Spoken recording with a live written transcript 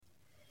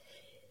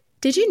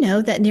Did you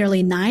know that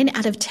nearly 9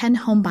 out of 10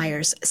 home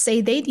buyers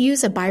say they'd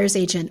use a buyer's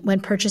agent when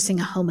purchasing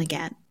a home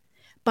again?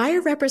 Buyer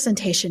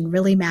representation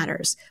really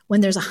matters when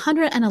there's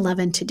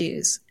 111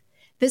 to-dos.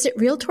 Visit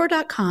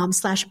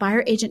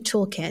Realtor.com/buyer agent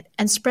toolkit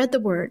and spread the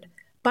word.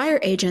 Buyer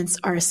agents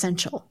are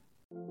essential.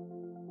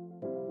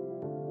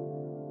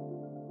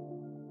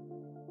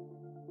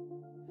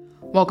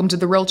 Welcome to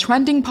the Real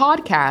Trending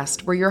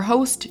Podcast, where your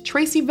host,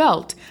 Tracy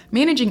Velt,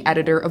 managing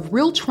editor of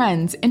Real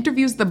Trends,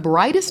 interviews the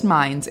brightest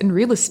minds in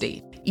real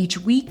estate. Each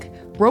week,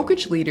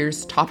 brokerage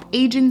leaders, top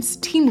agents,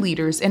 team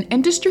leaders, and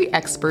industry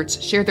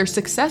experts share their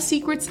success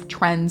secrets,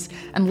 trends,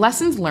 and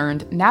lessons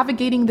learned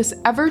navigating this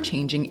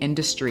ever-changing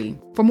industry.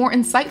 For more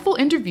insightful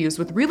interviews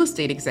with real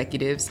estate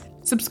executives,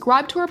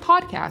 subscribe to our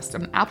podcast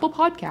on Apple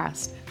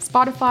Podcasts,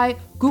 Spotify,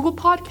 Google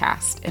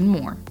Podcasts, and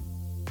more.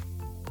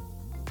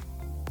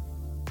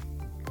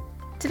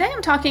 Today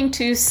I'm talking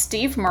to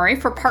Steve Murray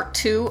for part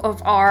 2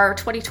 of our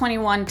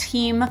 2021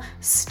 team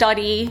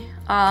study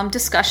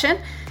discussion.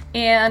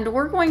 And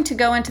we're going to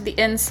go into the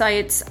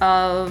insights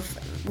of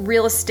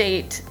real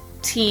estate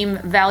team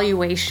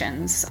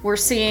valuations. We're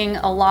seeing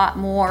a lot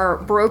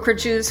more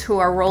brokerages who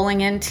are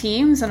rolling in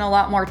teams and a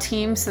lot more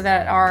teams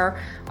that are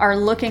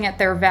looking at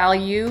their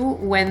value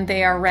when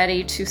they are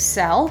ready to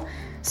sell.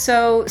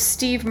 So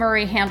Steve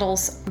Murray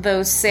handles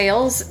those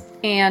sales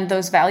and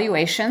those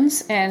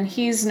valuations, and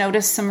he's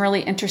noticed some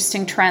really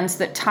interesting trends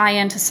that tie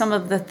into some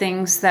of the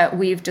things that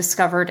we've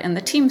discovered in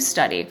the team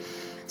study.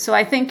 So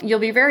I think you'll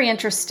be very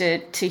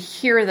interested to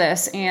hear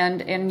this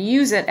and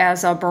use it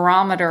as a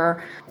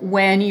barometer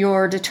when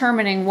you're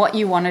determining what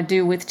you want to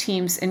do with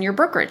teams in your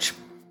brokerage.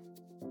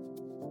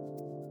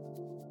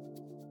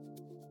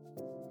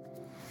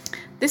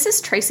 This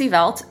is Tracy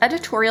Velt,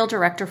 Editorial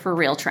Director for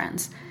Real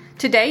Trends.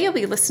 Today you'll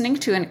be listening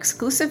to an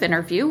exclusive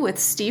interview with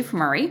Steve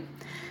Murray.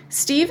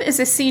 Steve is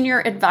a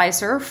senior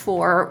advisor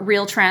for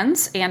Real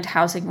Trends and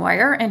Housing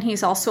Wire, and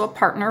he's also a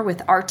partner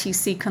with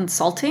RTC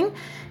Consulting.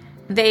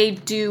 They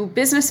do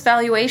business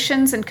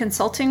valuations and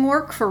consulting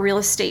work for real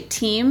estate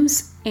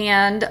teams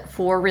and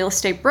for real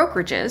estate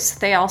brokerages.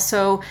 They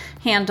also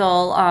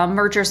handle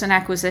mergers and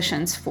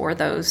acquisitions for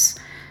those,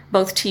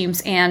 both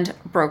teams and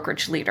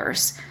brokerage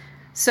leaders.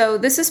 So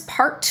this is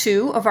part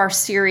 2 of our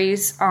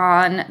series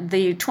on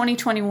the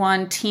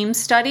 2021 team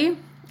study.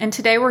 And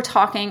today we're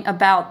talking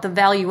about the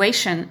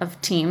valuation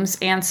of teams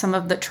and some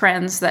of the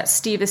trends that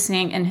Steve is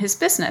seeing in his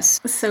business.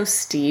 So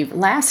Steve,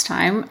 last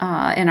time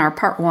in our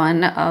part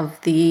 1 of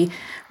the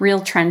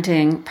Real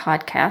Trending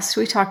podcast,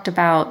 we talked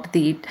about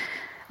the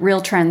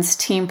Real Trends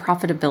team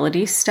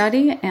profitability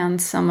study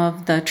and some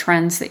of the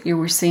trends that you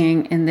were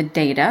seeing in the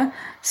data.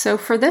 So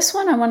for this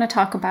one, I want to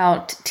talk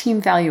about team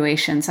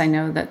valuations. I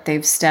know that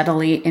they've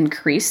steadily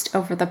increased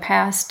over the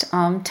past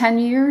 10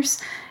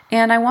 years.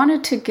 And I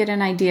wanted to get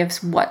an idea of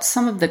what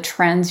some of the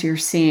trends you're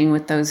seeing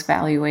with those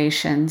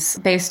valuations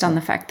based on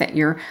the fact that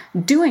you're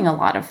doing a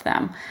lot of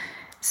them.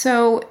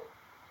 So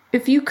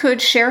if you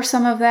could share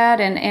some of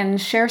that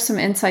and share some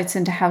insights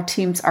into how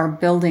teams are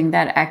building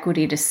that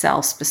equity to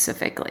sell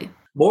specifically.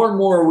 More and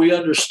more we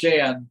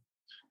understand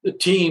the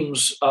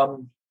teams,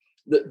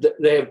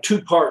 they have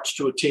 2 parts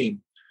to a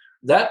team.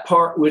 That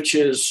part which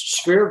is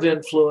sphere of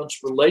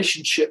influence,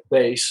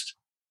 relationship-based,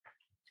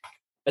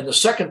 and the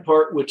second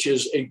part, which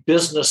is a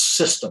business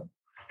system,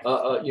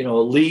 a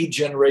lead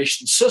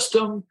generation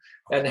system,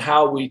 and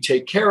how we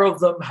take care of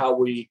them, how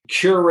we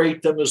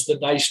curate them is the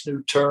nice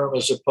new term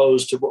as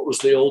opposed to what was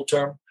the old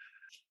term.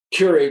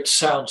 Curate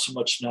sounds so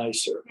much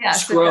nicer.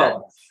 Yes,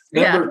 Scrub.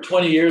 Remember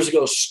 20 years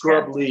ago,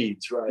 scrub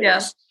leads, right?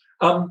 Yes.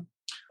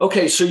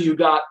 Okay, so you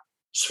got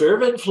sphere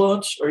of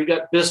influence or you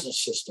got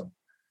business system.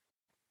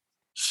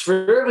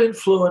 Sphere of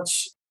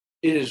influence,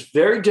 it is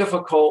very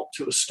difficult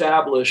to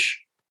establish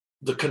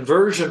the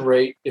conversion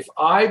rate. If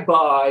I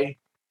buy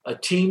a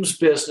team's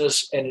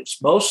business and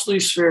it's mostly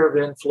sphere of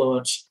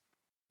influence,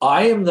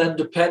 I am then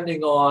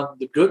depending on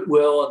the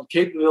goodwill and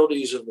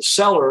capabilities of the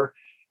seller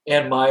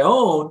and my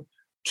own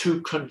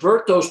to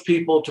convert those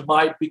people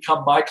to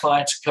become my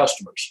clients and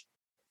customers.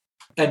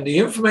 And the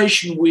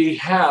information we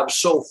have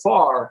so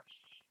far,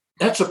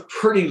 that's a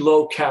pretty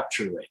low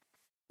capture rate.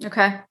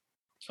 Okay.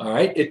 All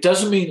right. It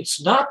doesn't mean it's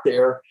not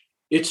there.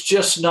 It's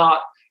just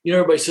not.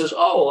 Everybody says,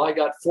 oh, I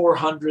got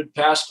 400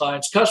 past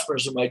clients,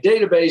 customers in my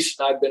database,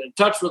 and I've been in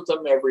touch with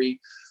them every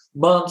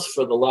month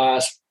for the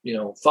last,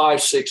 5,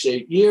 6,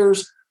 8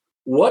 years.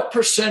 What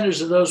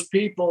percentage of those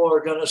people are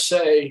going to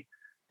say,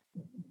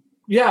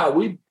 yeah,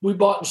 we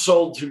bought and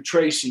sold through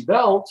Tracy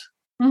Velt.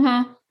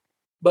 Mm-hmm.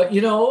 But,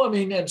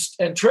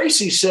 and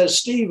Tracy says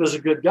Steve is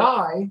a good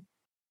guy.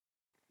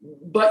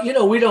 But,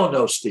 we don't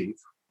know Steve.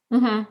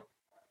 Mm-hmm.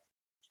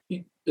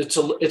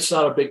 It's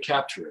not a big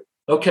capture rate.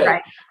 Okay,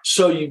 right.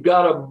 So you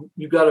got to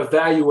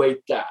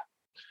evaluate that.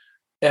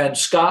 And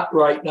Scott,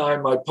 right now,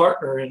 my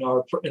partner in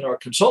our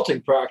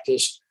consulting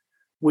practice,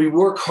 we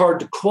work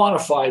hard to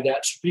quantify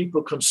that so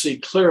people can see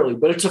clearly.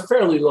 But it's a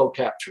fairly low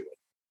capture rate.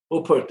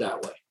 We'll put it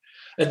that way.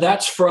 And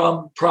that's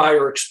from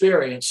prior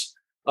experience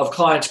of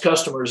clients,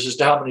 customers as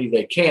to how many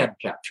they can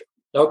capture.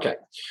 Okay.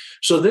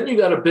 So then you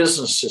got a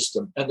business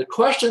system. And the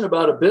question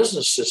about a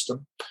business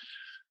system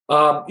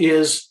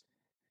is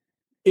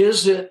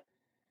it,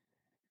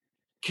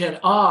 can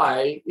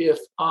I, if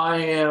I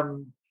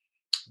am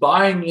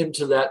buying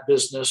into that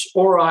business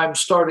or I'm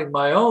starting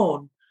my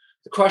own,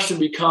 the question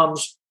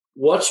becomes,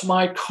 what's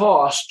my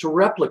cost to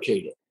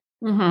replicate it?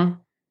 Mm-hmm.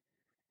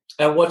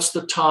 And what's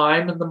the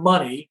time and the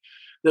money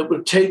that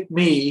would take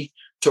me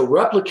to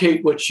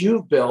replicate what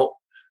you've built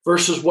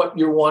versus what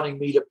you're wanting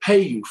me to pay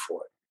you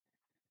for it?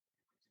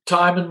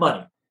 Time and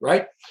money,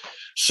 right?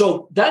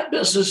 So that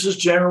business is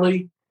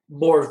generally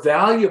more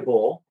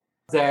valuable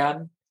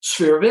than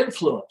sphere of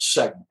influence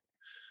segment,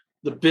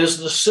 the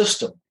business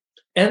system.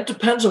 And it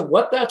depends on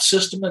what that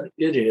system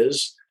it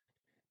is.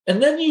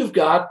 And then you've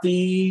got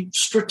the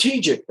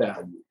strategic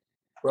value,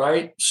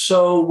 right?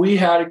 So we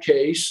had a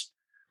case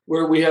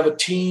where we have a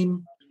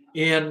team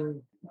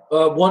in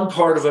one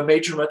part of a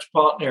major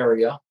metropolitan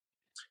area.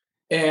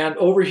 And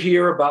over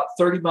here, about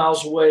 30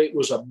 miles away, it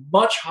was a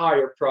much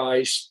higher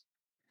price.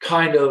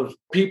 Kind of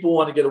people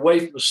want to get away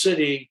from the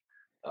city,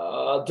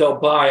 they'll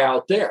buy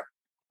out there.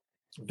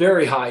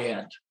 Very high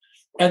end.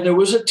 And there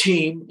was a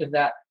team in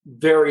that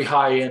very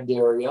high end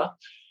area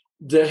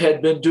that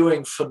had been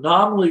doing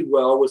phenomenally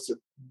well with a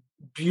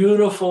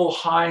beautiful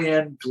high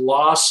end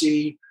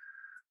glossy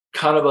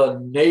kind of a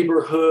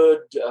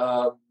neighborhood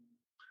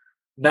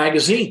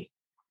magazine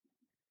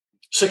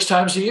 6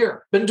 times a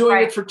year. Been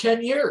doing it for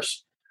 10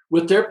 years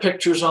with their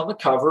pictures on the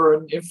cover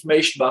and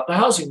information about the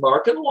housing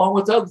market, along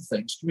with other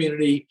things,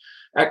 community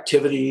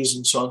activities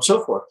and so on and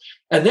so forth.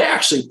 And they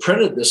actually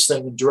printed this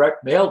thing and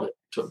direct mailed it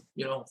to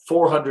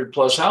 400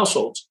 plus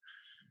households.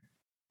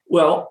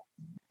 Well,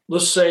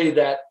 let's say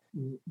that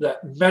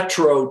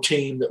metro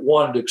team that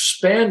wanted to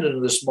expand into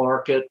this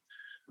market,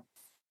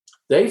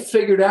 they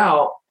figured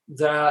out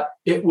that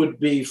it would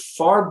be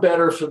far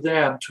better for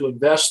them to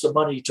invest the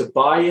money to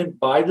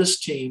buy this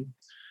team,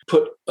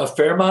 put a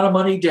fair amount of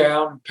money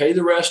down, pay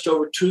the rest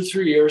over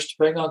 2-3 years,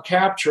 depending on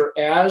capture,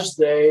 as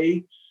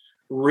they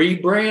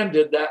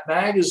rebranded that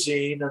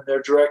magazine and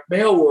their direct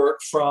mail work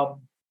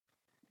from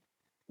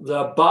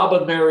the Bob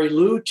and Mary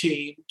Lou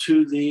team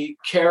to the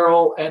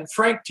Carol and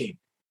Frank team.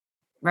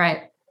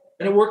 Right.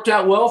 And it worked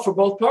out well for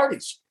both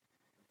parties.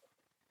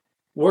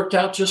 Worked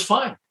out just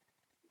fine.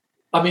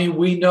 I mean,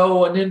 we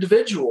know an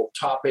individual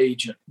top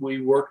agent. We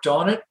worked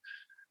on it.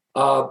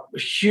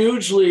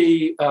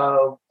 Hugely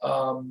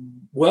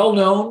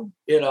well-known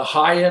in a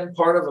high-end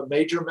part of a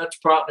major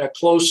metropolitan, a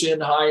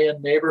close-in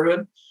high-end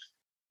neighborhood,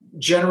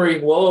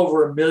 generating well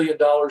over $1 million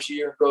a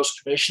year in gross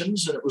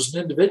commissions. And it was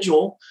an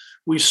individual.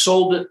 We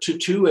sold it to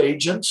 2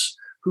 agents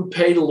who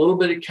paid a little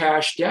bit of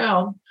cash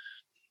down.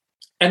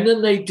 And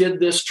then they did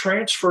this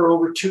transfer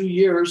over 2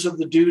 years of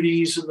the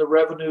duties and the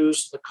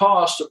revenues, and the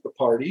cost of the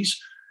parties.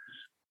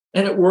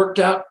 And it worked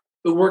out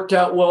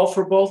well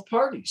for both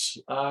parties.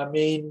 I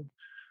mean,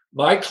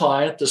 my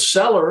client, the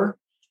seller,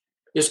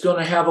 is going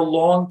to have a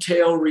long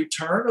tail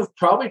return of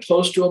probably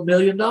close to $1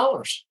 million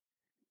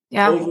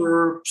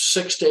over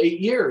 6 to 8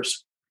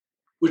 years,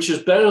 which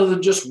is better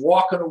than just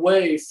walking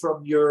away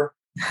from your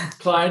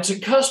clients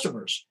and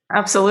customers.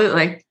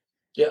 Absolutely.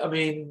 Yeah, I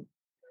mean,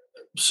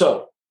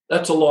 so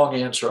that's a long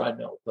answer, I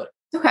know, but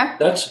okay,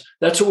 that's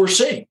what we're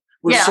seeing.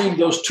 We're seeing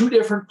those 2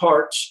 different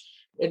parts,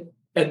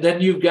 and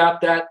then you've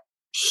got that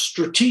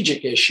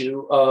strategic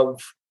issue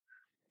of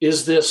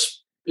is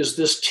this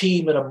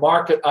team in a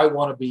market I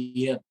want to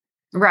be in?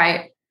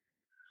 Right.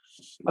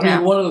 I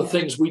mean, one of the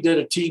things we did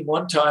a team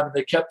one time, and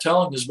they kept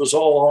telling us was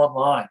all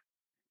online.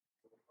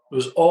 It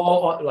was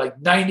all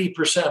like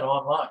 90%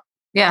 online.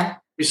 Yeah.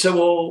 We said,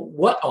 well,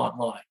 what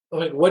online? I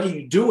mean, what are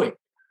you doing?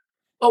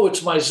 Oh,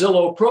 it's my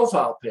Zillow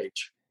profile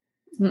page.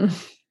 And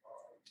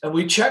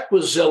we checked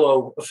with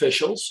Zillow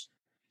officials.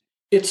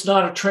 It's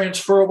not a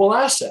transferable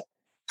asset.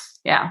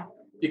 Yeah.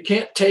 You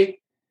can't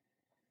take,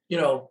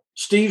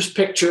 Steve's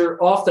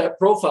picture off that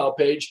profile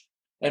page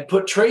and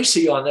put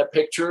Tracy on that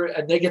picture,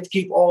 and they get to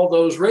keep all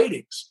those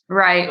ratings.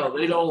 Right. No,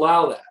 they don't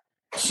allow that.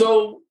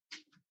 So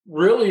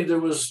really, there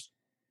was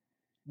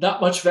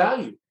not much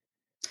value.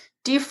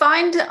 Do you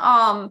find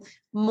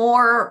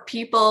more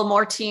people,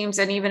 more teams,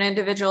 and even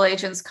individual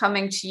agents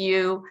coming to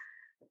you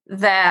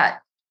that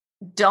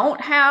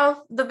don't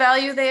have the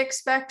value they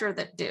expect, or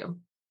that do?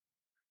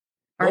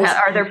 Or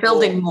are they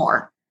building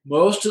more?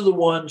 Most of the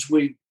ones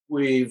we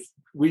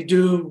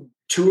do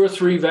 2 or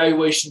 3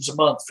 valuations a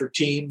month for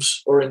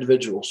teams or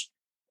individuals,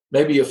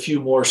 maybe a few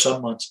more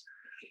some months.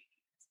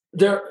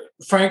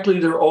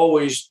 They're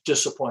always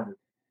disappointed.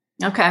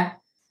 Okay.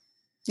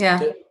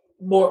 Yeah.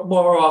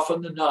 More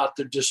often than not,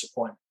 they're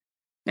disappointed.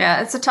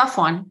 Yeah, it's a tough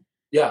one.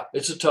 Yeah,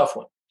 it's a tough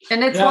one.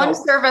 And it's one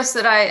service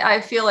that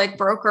I feel like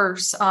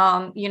brokers,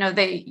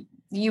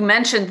 you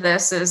mentioned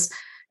this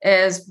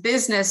as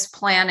business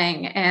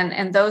planning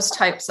and those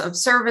types of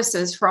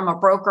services from a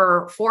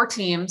broker for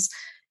teams.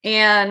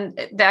 And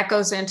that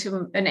goes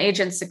into an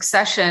agent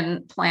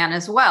succession plan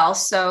as well.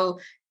 So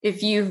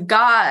if you've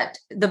got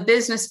the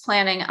business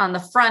planning on the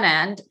front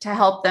end to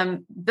help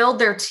them build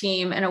their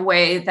team in a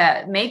way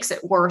that makes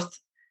it worth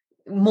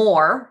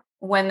more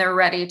when they're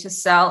ready to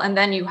sell. And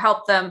then you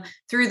help them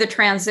through the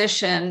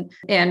transition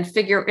and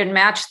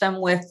match them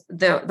with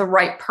the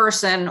right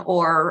person,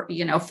 or,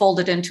 fold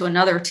it into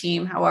another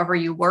team, however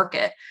you work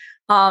it.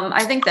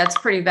 I think that's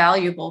pretty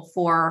valuable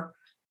for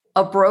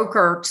a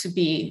broker to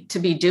be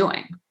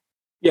doing.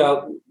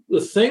 Yeah.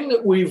 The thing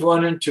that we've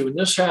run into, and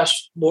this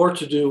has more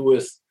to do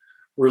with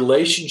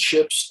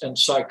relationships and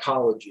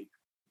psychology.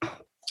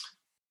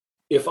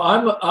 If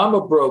I'm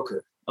a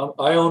broker,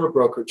 I own a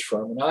brokerage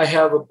firm, and I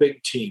have a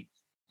big team,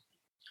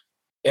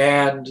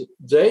 and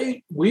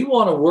we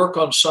want to work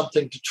on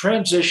something to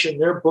transition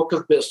their book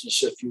of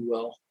business, if you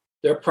will,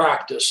 their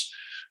practice,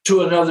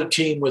 to another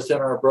team within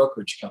our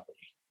brokerage company.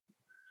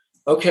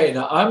 Okay,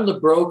 now I'm the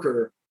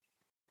broker.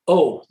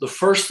 Oh, the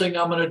first thing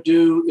I'm going to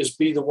do is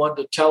be the one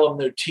to tell them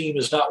their team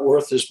is not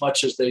worth as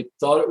much as they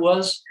thought it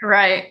was.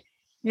 Right.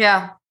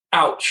 Yeah.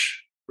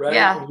 Ouch. Right.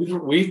 Yeah.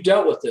 We've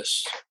dealt with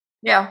this.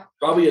 Yeah.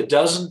 Probably a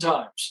dozen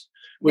times,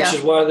 which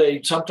is why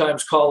they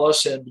sometimes call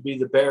us in to be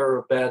the bearer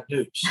of bad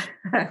news.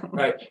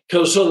 Right.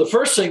 So the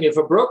first thing, if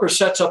a broker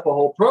sets up a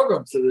whole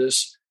program for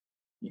this,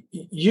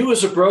 you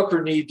as a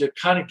broker need to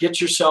kind of get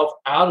yourself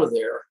out of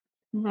there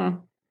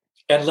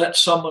and let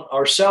someone,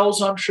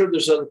 ourselves, I'm sure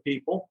there's other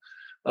people,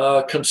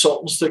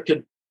 consultants that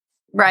could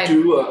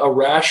do a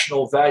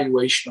rational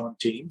valuation on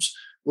teams.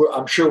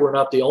 I'm sure we're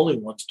not the only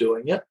ones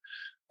doing it.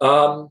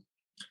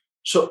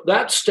 So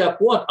that's step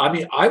one. I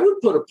mean, I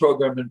would put a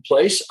program in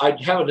place.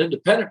 I'd have an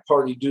independent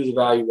party do the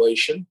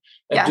valuation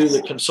and do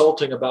the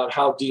consulting about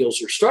how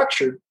deals are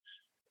structured,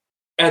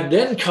 and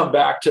then come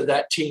back to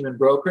that team and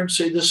broker and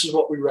say, this is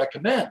what we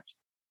recommend.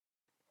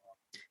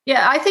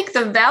 Yeah, I think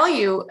the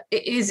value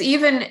is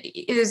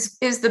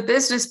the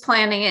business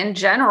planning in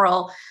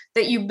general,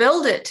 that you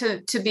build it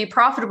to be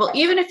profitable,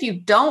 even if you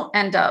don't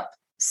end up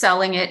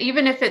selling it,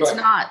 even if it's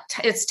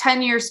it's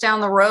 10 years down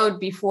the road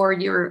before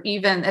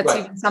even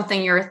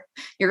something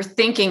you're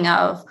thinking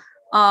of.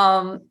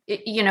 I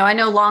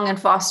know Long and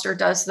Foster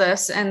does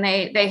this, and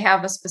they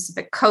have a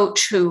specific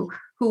coach who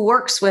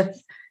works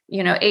with,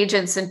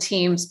 agents and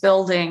teams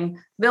building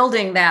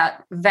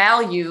that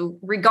value,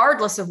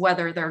 regardless of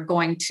whether they're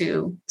going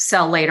to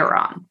sell later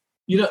on.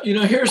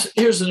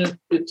 Here's an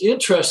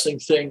interesting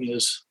thing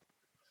is,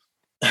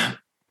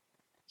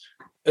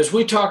 as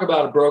we talk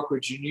about a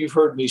brokerage, and you've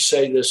heard me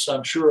say this,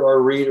 I'm sure our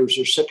readers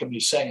are sick of me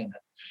saying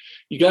it.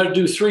 You got to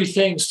do three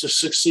things to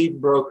succeed in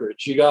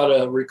brokerage. You got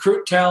to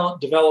recruit talent,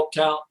 develop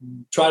talent,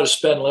 and try to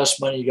spend less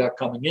money you got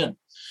coming in.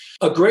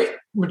 A great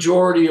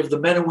majority of the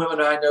men and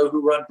women I know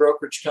who run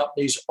brokerage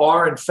companies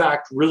are, in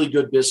fact, really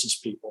good business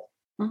people.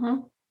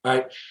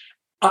 Right?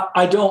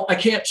 I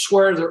can't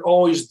swear they're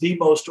always the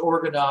most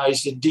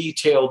organized and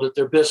detailed at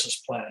their business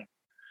planning.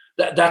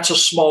 That's a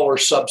smaller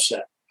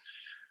subset.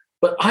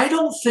 But I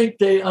don't think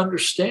they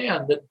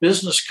understand that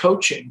business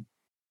coaching,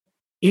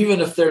 even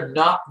if they're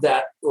not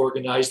that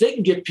organized, they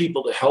can get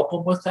people to help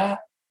them with that.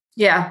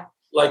 Yeah.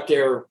 Like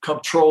their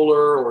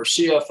controller or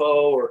CFO,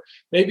 or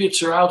maybe it's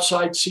their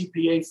outside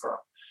CPA firm.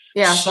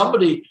 Yeah.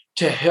 Somebody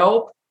to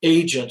help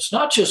agents,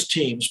 not just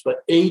teams, but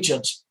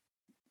agents,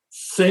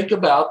 think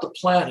about the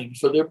planning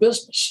for their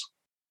business.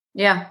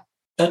 Yeah.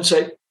 And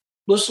say,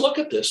 let's look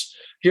at this.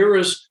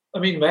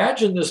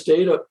 Imagine this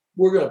data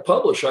we're going to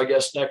publish, I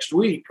guess, next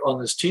week on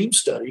this team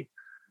study.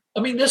 I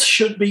mean, this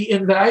should be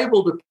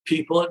invaluable to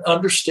people in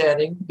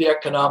understanding the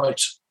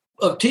economics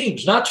of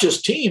teams, not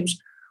just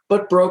teams,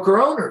 but broker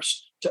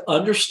owners, to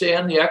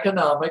understand the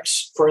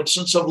economics, for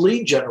instance, of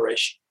lead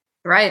generation.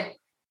 Right.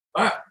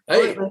 All right.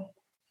 Hey, look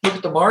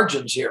at the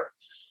margins here.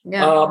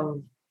 Yeah.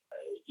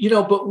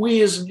 But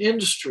we as an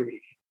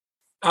industry,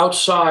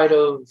 outside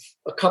of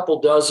a couple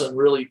dozen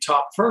really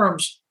top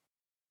firms,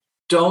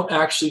 don't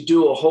actually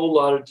do a whole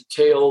lot of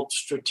detailed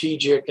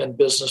strategic and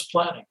business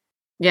planning.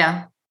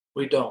 Yeah.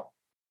 We don't.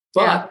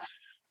 But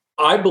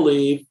I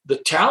believe the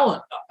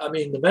talent,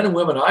 the men and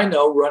women I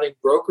know running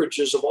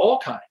brokerages of all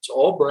kinds,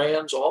 all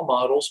brands, all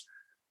models,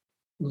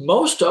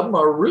 most of them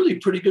are really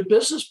pretty good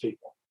business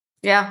people.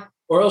 Yeah.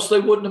 Or else they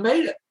wouldn't have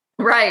made it.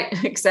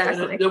 Right.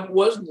 Exactly. It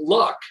wasn't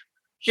luck.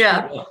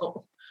 Yeah.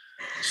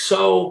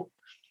 So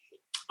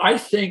I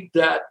think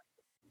that,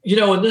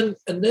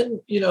 and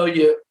then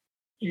you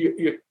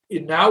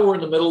now we're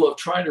in the middle of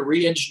trying to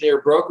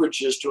re-engineer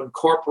brokerages to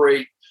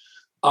incorporate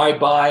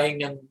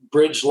iBuying and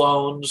bridge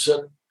loans.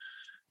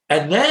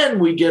 And then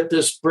we get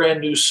this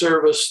brand new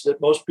service that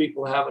most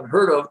people haven't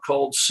heard of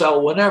called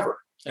Sell Whenever.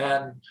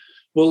 And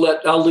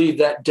I'll leave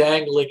that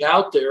dangling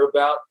out there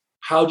about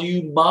how do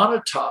you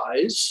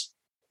monetize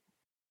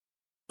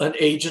an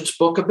agent's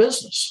book of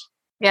business.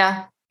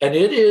 Yeah. And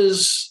it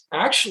is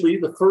actually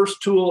the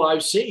first tool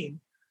I've seen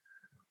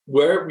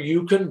where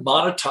you can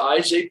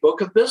monetize a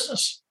book of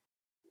business.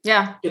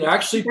 Yeah. You can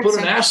actually put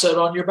an asset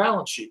on your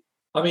balance sheet.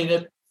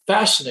 It's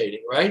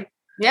fascinating, right?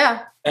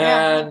 Yeah.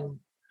 And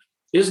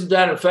isn't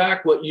that, in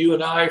fact, what you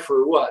and I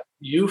for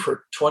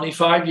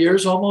 25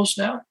 years almost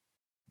now?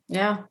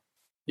 Yeah.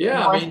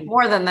 Yeah.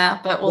 More than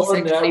that, but we'll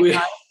say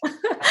 25.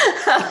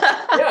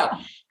 Yeah.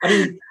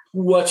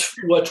 What's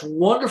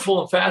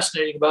wonderful and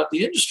fascinating about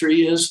the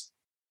industry is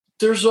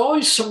there's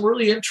always some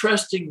really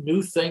interesting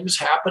new things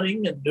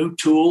happening and new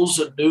tools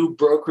and new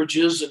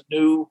brokerages and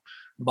new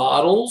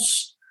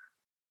models.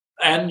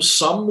 And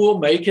some will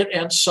make it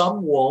and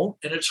some won't.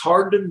 And it's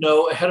hard to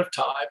know ahead of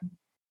time.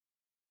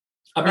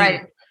 I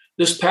mean,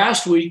 This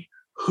past week,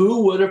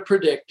 who would have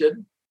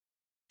predicted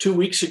 2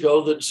 weeks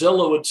ago that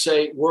Zillow would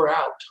say, we're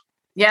out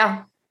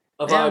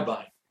of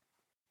iBuying?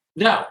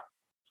 Now,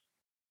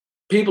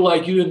 people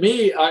like you and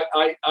me,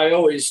 I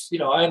always,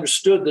 I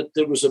understood that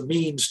there was a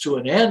means to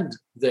an end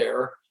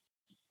there.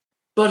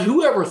 But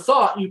whoever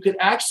thought you could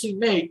actually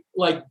make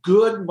like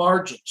good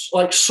margins,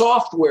 like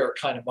software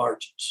kind of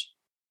margins?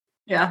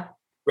 Yeah.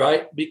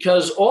 Right?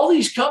 Because all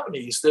these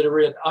companies that are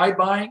in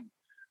iBuying,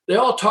 they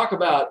all talk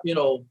about,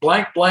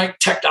 blank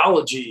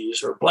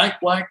technologies or blank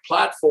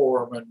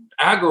platform and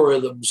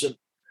algorithms. And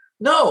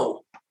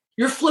no,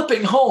 you're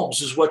flipping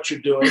homes is what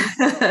you're doing.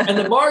 And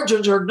the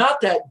margins are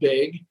not that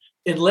big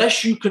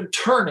unless you can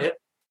turn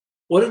it.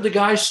 What did the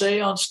guy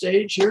say on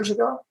stage years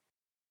ago?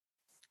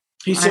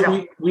 He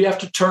said, we have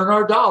to turn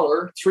our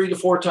dollar 3 to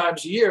 4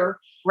 times a year.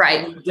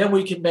 Right. And then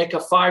we can make a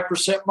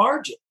 5%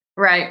 margin.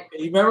 Right.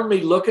 And you remember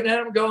me looking at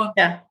him going,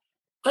 I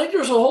think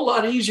there's a whole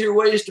lot easier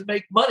ways to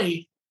make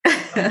money,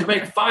 to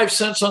make 5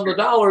 cents on the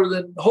dollar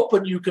than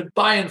hoping you can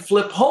buy and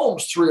flip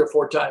homes 3 or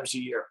 4 times a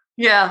year.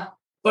 Yeah.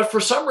 But for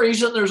some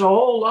reason, there's a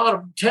whole lot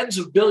of tens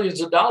of billions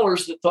of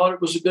dollars that thought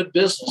it was a good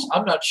business.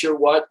 I'm not sure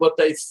what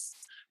they.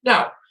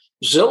 Now,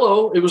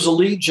 Zillow, it was a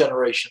lead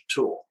generation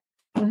tool.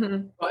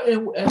 Mm-hmm.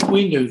 And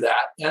we knew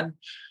that. And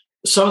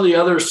some of the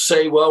others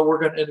say, well,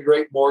 we're going to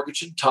integrate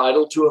mortgage and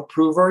title to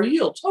improve our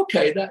yields.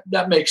 Okay,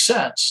 that makes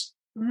sense.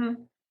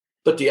 Mm-hmm.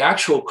 But the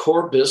actual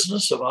core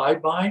business of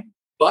iBuying,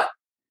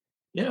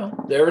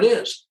 there it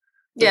is.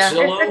 Yeah,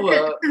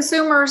 Zillow,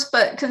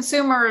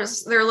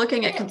 consumers, they're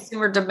looking at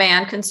consumer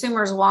demand.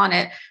 Consumers want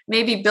it.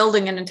 Maybe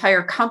building an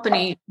entire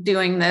company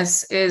doing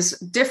this is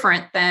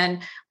different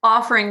than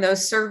offering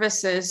those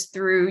services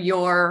through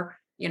your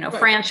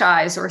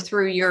franchise or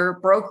through your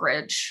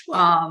brokerage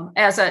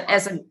as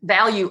a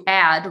value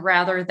add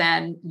rather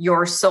than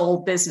your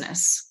sole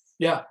business.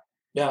 Yeah.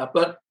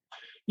 But,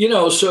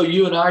 so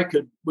you and I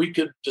we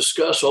could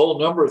discuss a whole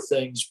number of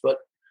things, but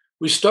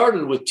we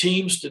started with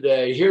teams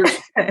today. Here's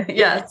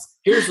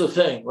the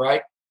thing,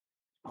 right?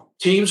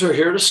 Teams are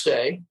here to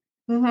stay.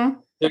 Mm-hmm.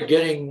 They're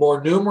getting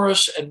more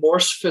numerous and more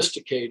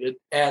sophisticated,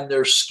 and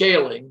they're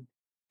scaling,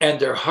 and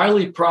they're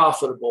highly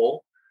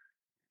profitable.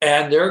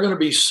 And there are going to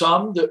be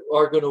some that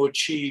are going to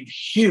achieve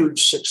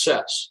huge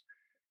success.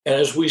 And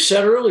as we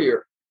said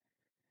earlier,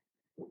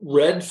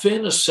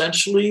 Redfin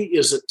essentially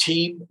is a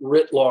team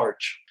writ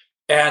large.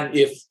 And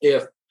if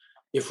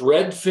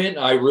Redfin,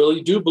 I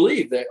really do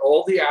believe that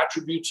all the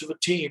attributes of a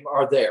team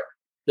are there.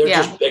 They're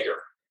just bigger.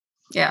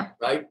 Yeah.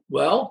 Right?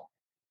 Well,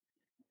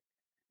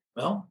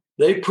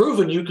 they've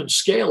proven you can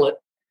scale it.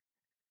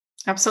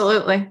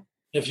 Absolutely.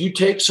 If you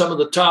take some of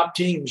the top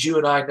teams you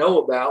and I know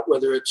about,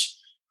 whether it's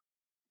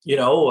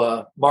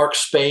Mark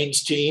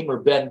Spain's team or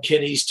Ben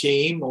Kinney's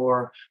team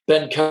or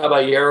Ben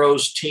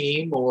Caballero's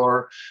team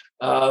or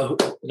did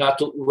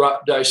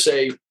I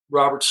say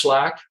Robert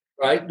Slack,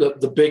 right?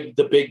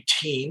 The big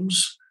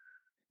teams.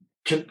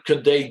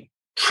 Could they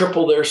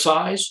triple their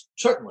size?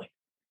 Certainly.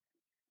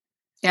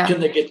 Yeah. Can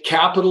they get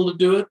capital to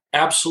do it?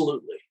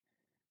 Absolutely.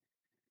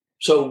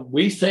 So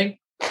we think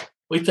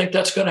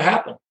that's going to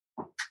happen.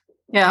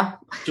 Yeah.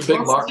 It's a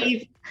big market.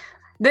 Steve,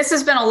 this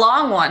has been a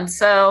long one.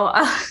 So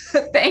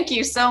thank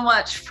you so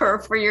much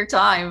for your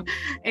time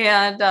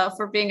and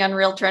for being on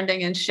Real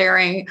Trending and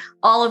sharing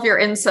all of your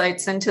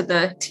insights into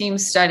the team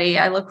study.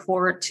 I look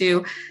forward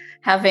to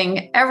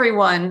having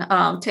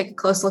everyone take a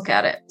close look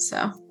at it.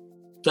 So.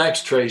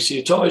 Thanks, Tracy.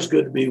 It's always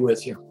good to be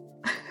with you.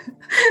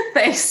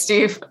 Thanks,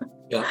 Steve.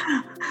 Yeah.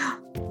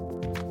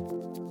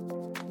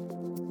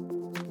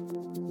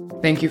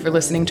 Thank you for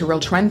listening to Real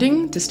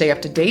Trending. To stay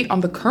up to date on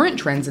the current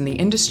trends in the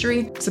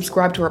industry,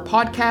 subscribe to our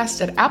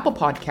podcast at Apple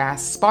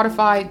Podcasts,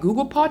 Spotify,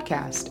 Google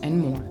Podcasts, and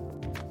more.